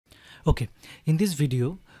Okay, in this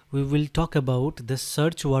video we will talk about the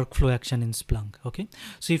search workflow action in Splunk. Okay,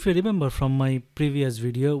 so if you remember from my previous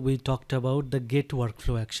video, we talked about the get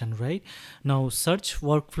workflow action, right? Now search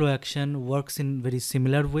workflow action works in very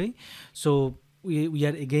similar way. So we'll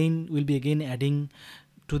be again adding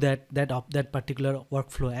to that particular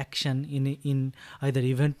workflow action in either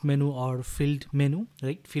event menu or field menu,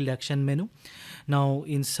 right? Field action menu. Now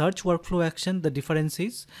in search workflow action, the difference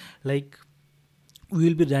is like we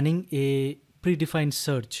will be running a predefined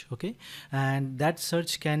search, okay, and that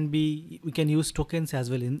search can be, we can use tokens as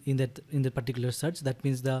well in that particular search. That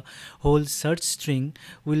means the whole search string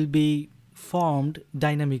will be formed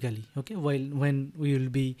dynamically, okay, while when we will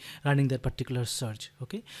be running that particular search.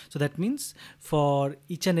 Okay, so that means for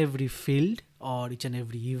each and every field or each and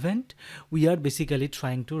every event, we are basically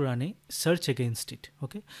trying to run a search against it.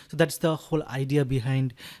 Okay, so that's the whole idea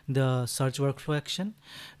behind the search workflow action.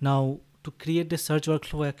 Now to create the search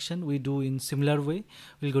workflow action, we do in similar way.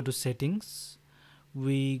 We'll go to settings,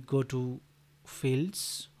 we go to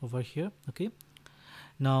fields over here. Okay,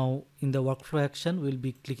 now in the workflow action, we'll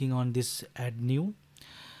be clicking on this add new.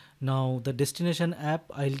 Now the destination app,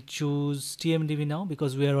 I'll choose TMDB now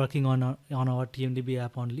because we are working on our TMDB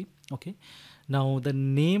app only. Okay, now the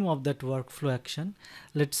name of that workflow action,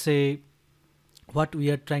 let's say what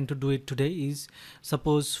we are trying to do it today is,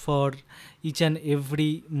 suppose for each and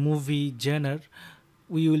every movie genre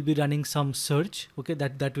we will be running some search. Okay,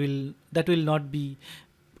 that will not be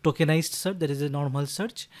tokenized search, that is a normal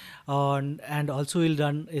search, and also we'll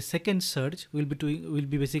run a second search. We'll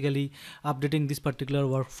be basically updating this particular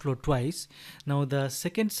workflow twice. Now the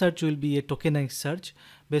second search will be a tokenized search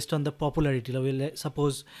based on the popularity. We'll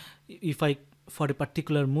suppose if I, for a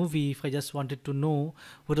particular movie, if I just wanted to know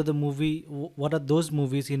what are those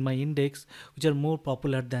movies in my index which are more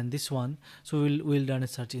popular than this one, so we'll run a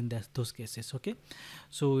search in those cases. Okay,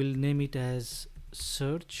 so we'll name it as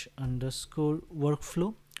search underscore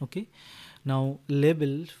workflow. Okay, now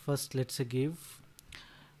label first, let's say give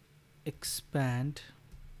expand.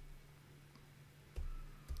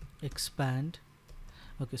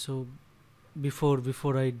 Okay, so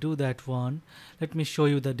before I do that one, let me show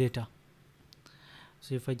you the data.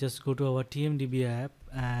 So if I just go to our TMDB app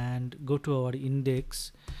and go to our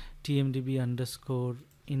index, TMDB underscore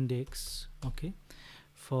index, okay,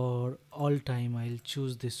 for all time I'll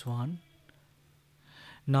choose this one.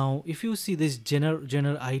 Now if you see this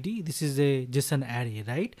genre ID, this is a JSON array,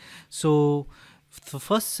 right? So the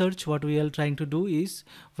first search what we are trying to do is,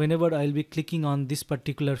 whenever I'll be clicking on this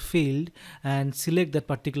particular field and select that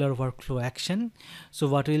particular workflow action, so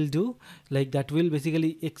what we'll do, like that will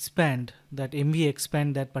basically expand that MV,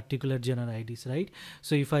 expand that particular genre IDs, right?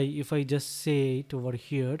 So if I just say it over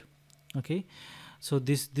here, okay, so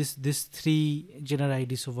this three genre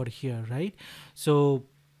IDs over here, right? So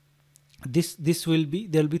this will be,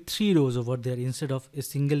 there'll be 3 rows over there instead of a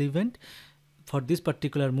single event. For this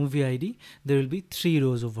particular movie ID, there will be 3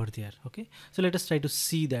 rows over there. Okay, so let us try to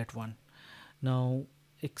see that one. Now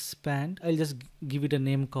expand, I'll just give it a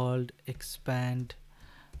name called expand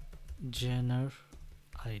genre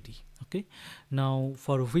ID. Okay, now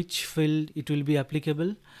for which field it will be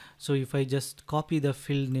applicable, so if I just copy the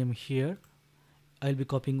field name here, I'll be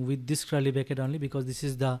copying with this curly bracket only because this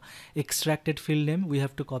is the extracted field name, we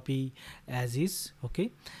have to copy as is.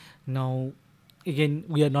 Okay, now again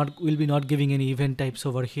we'll be not giving any event types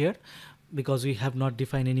over here because we have not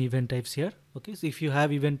defined any event types here. Okay, so if you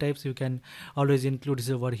have event types, you can always include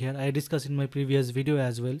this over here. I discussed in my previous video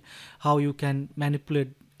as well how you can manipulate,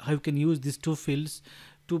 how you can use these 2 fields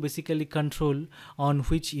to basically control on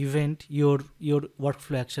which event your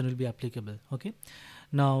workflow action will be applicable. Okay,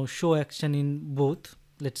 now show action in both,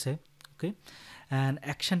 let's say. Okay, and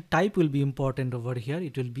action type will be important over here,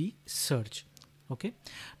 it will be search. Okay,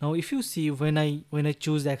 now if you see, when I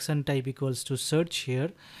choose action type equals to search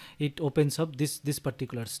here, it opens up this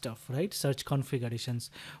particular stuff, right? Search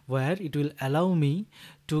configurations, where it will allow me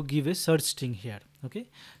to give a search string here. Okay,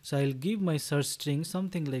 so I'll give my search string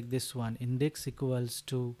something like this one, index equals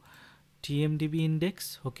to TMDB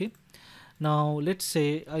index. Okay, now let's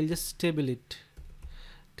say I'll just table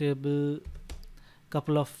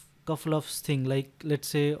couple of things, like let's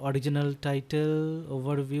say original title,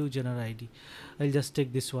 overview, genre ID. I'll just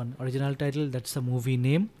take this one, original title, that's the movie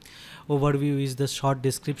name, overview is the short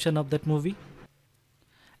description of that movie,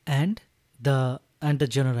 and the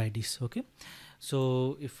genre IDs. Okay,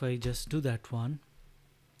 so if I just do that one,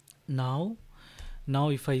 now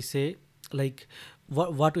if I say, like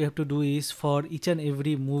what we have to do is, for each and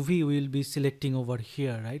every movie we will be selecting over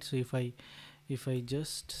here, right? So if I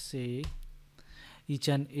just say each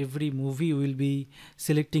and every movie we will be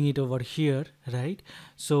selecting it over here, right?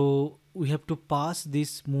 So we have to pass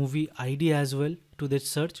this movie ID as well to that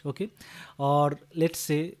search, okay? Or let's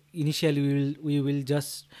say initially we will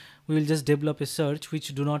just develop a search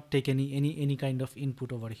which do not take any kind of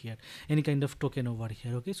input over here, any kind of token over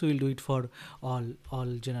here, okay? So we'll do it for all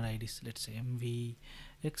genre IDs. Let's say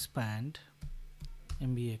expand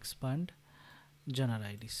genre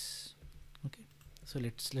IDs, okay? So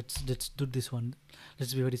let's do this one.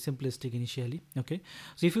 Let's be very simplistic initially, okay?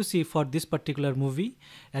 So if you see for this particular movie,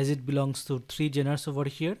 as it belongs to 3 genres over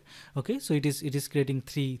here, okay, so it is creating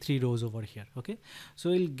three rows over here, okay?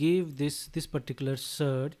 So we'll give this particular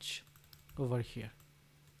search over here,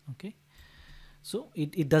 okay? So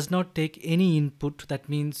it does not take any input. That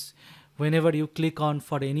means whenever you click on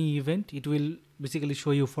for any event, it will basically show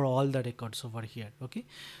you for all the records over here, okay?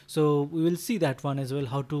 So we will see that one as well,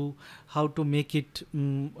 how to make it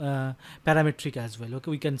parametric as well, okay?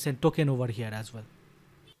 We can send token over here as well,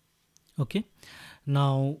 okay?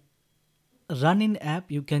 Now run in app,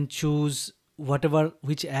 you can choose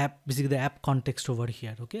which app, basically the app context over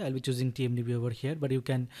here, okay? I'll be choosing TMDB over here, but you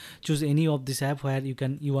can choose any of this app where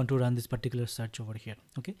you want to run this particular search over here,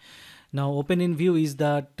 okay? Now open in view is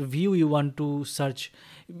that view you want to search,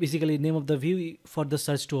 basically name of the view for the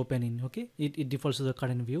search to open in, okay? It defaults to the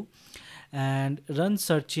current view. And run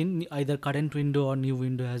search in either current window or new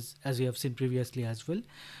window, as we have seen previously as well.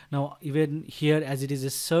 Now even here, as it is a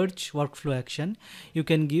search workflow action, you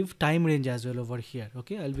can give time range as well over here,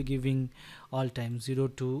 okay? I'll be giving all time 0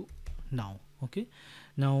 to now, okay?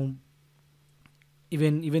 Now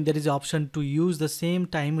even there is an option to use the same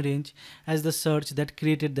time range as the search that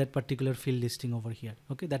created that particular field listing over here,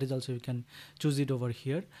 okay? That is also, you can choose it over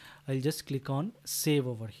here. I'll just click on save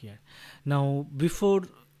over here. Now before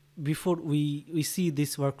we see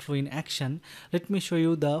this workflow in action, let me show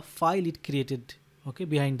you the file it created, okay,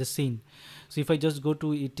 behind the scene. So if I just go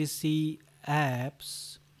to etc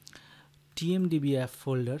apps tmdb app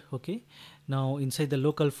folder, okay, now inside the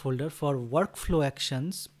local folder for workflow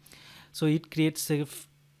actions, so it creates a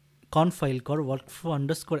conf file called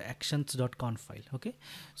workflow_actions.conf file, okay?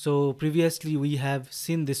 So previously we have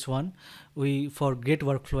seen this one, for get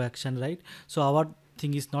workflow action, right? So our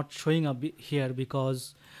thing is not showing up here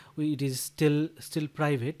because it is still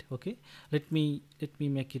private, okay? Let me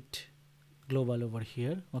make it global over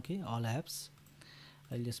here, okay? All apps,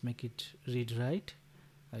 I'll just make it read write.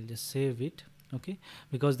 I'll just save it, okay?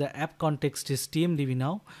 Because the app context is TMDB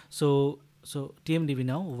now, so TMDB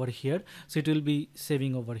now over here, so it will be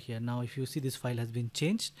saving over here. Now if you see, this file has been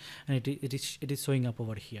changed and it is showing up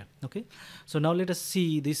over here, okay? So now let us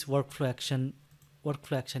see this workflow action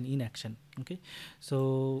in action, okay?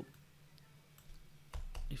 So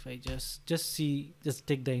if I just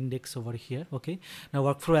take the index over here, okay? Now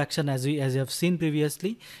workflow action, as you have seen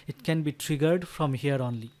previously, it can be triggered from here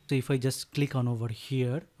only. So if I just click on over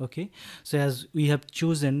here, okay, so as we have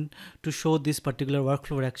chosen to show this particular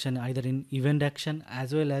workflow action either in event action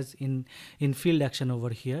as well as in field action over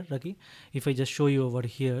here, okay? If I just show you over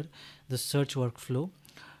here the search workflow,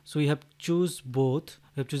 so we have chosen both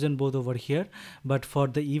over here, but for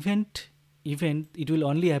the event it will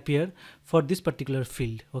only appear for this particular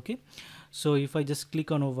field, okay? So if I just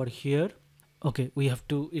click on over here, okay, we have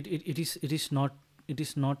to it is not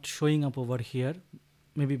showing up over here,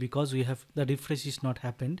 maybe because we have the refresh is not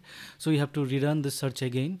happened. So we have to rerun the search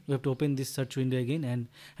again. We have to open this search window again and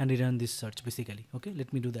rerun this search basically, okay?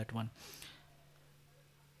 Let me do that one.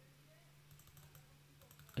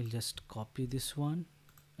 I'll just copy this one.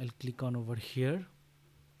 I'll click on over here.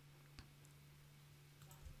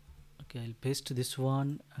 Okay, I'll paste this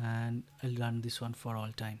one and I'll run this one for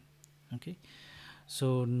all time, okay?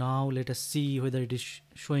 So now let us see whether it is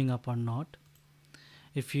showing up or not.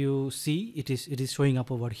 If you see, it is showing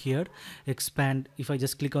up over here. Expand, if I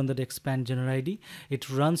just click on that expand genre ID, it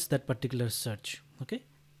runs that particular search, okay,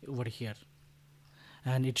 over here,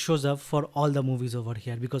 and it shows up for all the movies over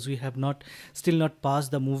here because we have still not passed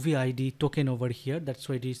the movie ID token over here. That's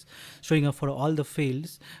why it is showing up for all the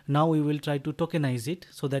fields. Now we will try to tokenize it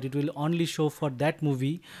so that it will only show for that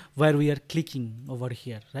movie where we are clicking over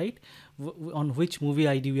here, right? On which movie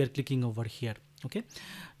ID we are clicking over here, okay?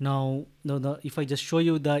 Now if I just show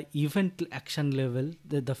you the event action level,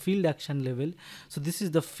 the field action level, so this is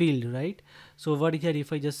the field, right? So over here,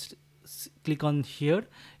 if I just click on here,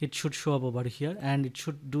 it should show up over here and it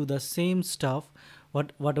should do the same stuff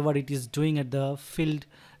whatever it is doing at the field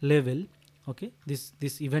level, okay,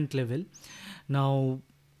 this event level. Now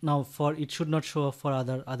for it should not show up for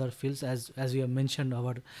other fields as we have mentioned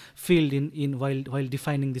our field in while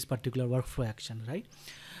defining this particular workflow action, right?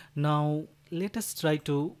 Now let us try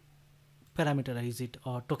to parameterize it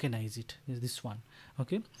or tokenize it, is this one.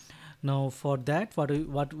 Okay, now for that,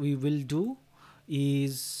 what we will do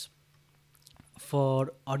is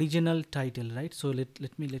for original title, right? So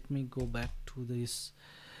let me go back to this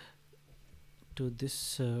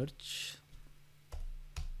search.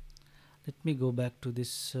 Let me go back to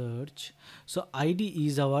this search. So ID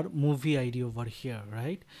is our movie ID over here,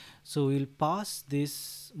 right? So we'll pass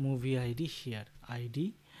this movie ID here.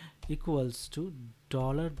 ID equals to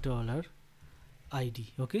 $$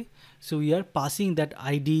 ID. Okay, so we are passing that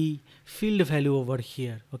ID field value over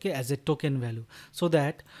here, okay, as a token value, so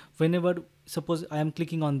that whenever, suppose I am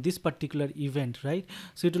clicking on this particular event, right,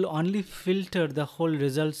 so it will only filter the whole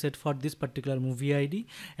result set for this particular movie ID,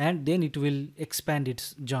 and then it will expand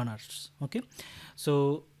its genres. Okay,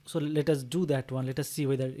 so let us do that one. Let us see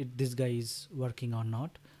whether this guy is working or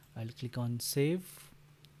not. I'll click on save.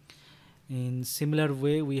 In similar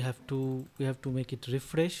way, we have to make it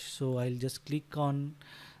refresh. So I'll just click on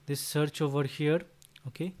this search over here.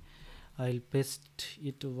 Okay, I'll paste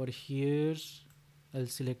it over here. I'll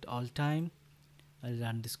select all time. I'll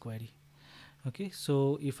run this query. Okay,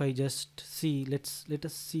 so if I just see, let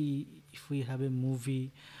us see if we have a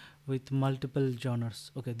movie with multiple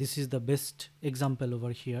genres. Okay, this is the best example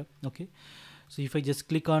over here. Okay, so if I just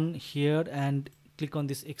click on here and click on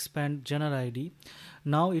this expand genre ID,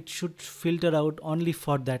 now it should filter out only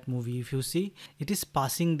for that movie. If you see, it is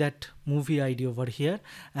passing that movie ID over here,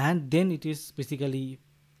 and then it is basically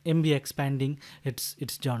MB expanding its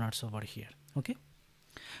genres over here. Okay,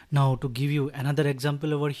 now to give you another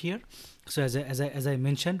example over here, so as I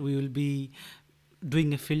mentioned, we will be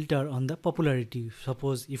doing a filter on the popularity.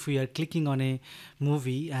 Suppose if we are clicking on a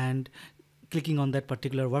movie and clicking on that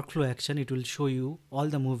particular workflow action, it will show you all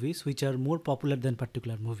the movies which are more popular than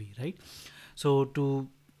particular movie, right? So to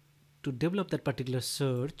develop that particular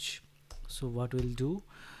search, so what we'll do,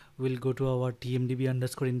 we'll go to our tmdb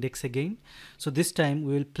underscore index again. So this time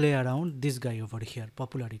we will play around this guy over here,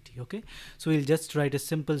 popularity. Okay, so we'll just write a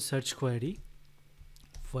simple search query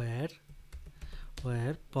where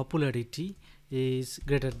popularity is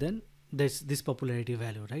greater than this popularity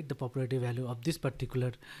value, right? The popularity value of this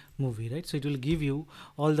particular movie, right? So it will give you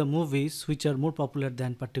all the movies which are more popular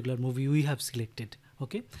than particular movie we have selected.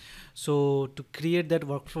 Okay, so to create that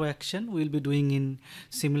workflow action, we will be doing in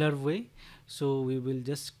similar way. So we will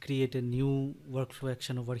just create a new workflow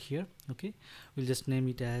action over here. Okay, we'll just name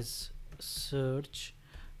it as search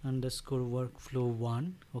underscore workflow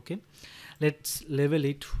 1. Okay, let's label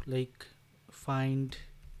it like find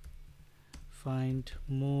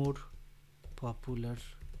more popular,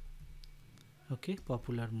 okay,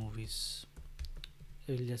 popular movies.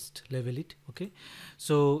 I will just label it. Okay,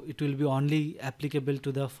 so it will be only applicable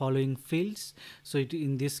to the following fields. So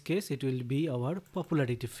in this case it will be our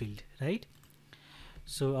popularity field, right?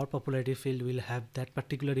 So our popularity field will have that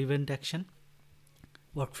particular event action,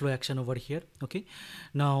 workflow action over here. Okay,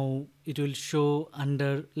 now it will show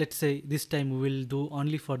under, let's say this time we will do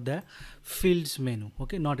only for the fields menu.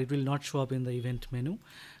 Okay, it will not show up in the event menu.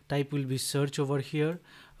 Type will be search over here.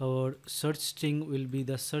 Our search string will be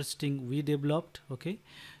the search string we developed. Okay,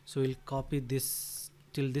 so we'll copy this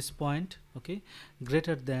till this point. Okay,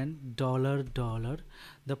 greater than $,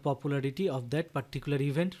 the popularity of that particular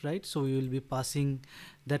event, right? So we will be passing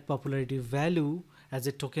that popularity value as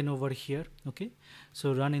a token over here. Okay,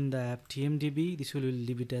 so run in the app tmdb. This will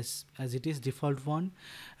leave it as it is, default one,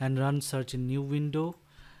 and run search in new window,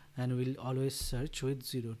 and we'll always search with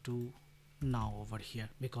 0 to now over here,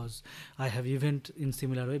 because I have event in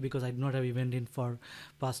similar way, because I do not have event in for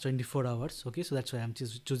past 24 hours. Okay, so that's why I'm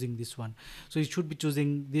choosing this one. So you should be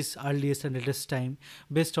choosing this earliest and latest time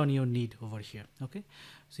based on your need over here. Okay,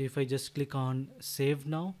 so if I just click on save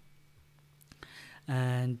now,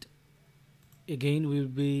 and again we will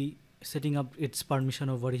be setting up its permission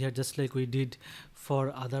over here, just like we did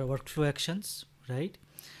for other workflow actions, right?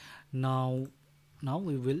 Now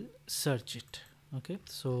we will search it. Okay,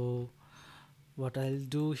 so what I'll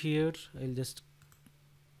do here, I'll just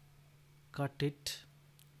cut it,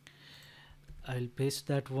 I'll paste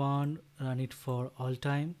that one, run it for all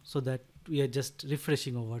time, so that we are just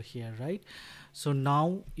refreshing over here, right? So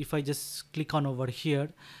now if I just click on over here,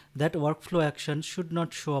 that workflow action should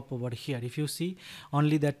not show up over here. If you see,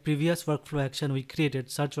 only that previous workflow action we created,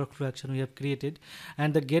 search workflow action we have created,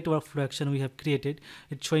 and the get workflow action we have created,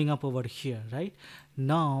 it's showing up over here, right?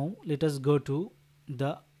 Now let us go to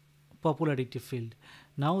the popularity field.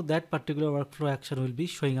 Now that particular workflow action will be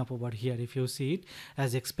showing up over here. If you see it,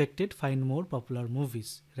 as expected, find more popular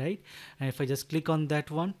movies, right? And if I just click on that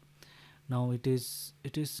one, now it is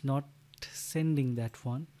not sending that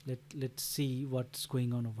one. Let's see what's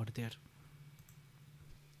going on over there.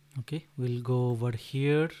 Okay, we'll go over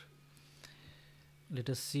here. Let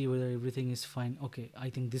us see whether everything is fine. Okay, I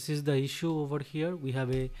think this is the issue over here. We have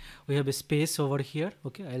a space over here.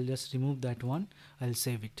 Okay, I'll just remove that one. I'll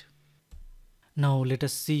save it. Now let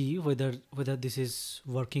us see whether this is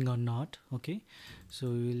working or not. Okay, so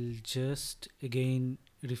we'll just again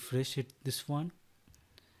refresh it, this one.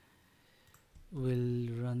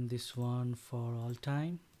 We'll run this one for all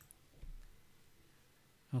time.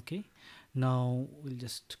 Okay, now we'll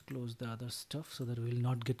just close the other stuff so that we'll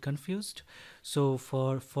not get confused. So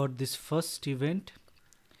for this first event,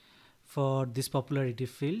 for this popularity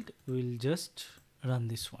field, we'll just run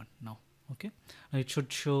this one now. Okay, now it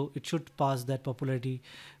should pass that popularity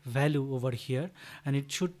value over here, and it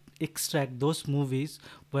should extract those movies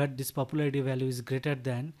where this popularity value is greater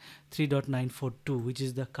than 3.942, which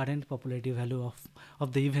is the current popularity value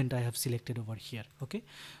of the event I have selected over here. Okay,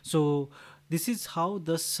 so this is how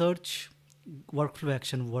the search workflow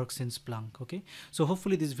action works in Splunk. Okay, so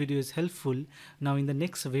hopefully this video is helpful. Now in the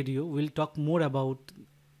next video we'll talk more about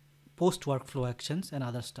post workflow actions and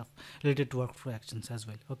other stuff related to workflow actions as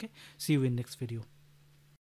well. Okay, see you in next video.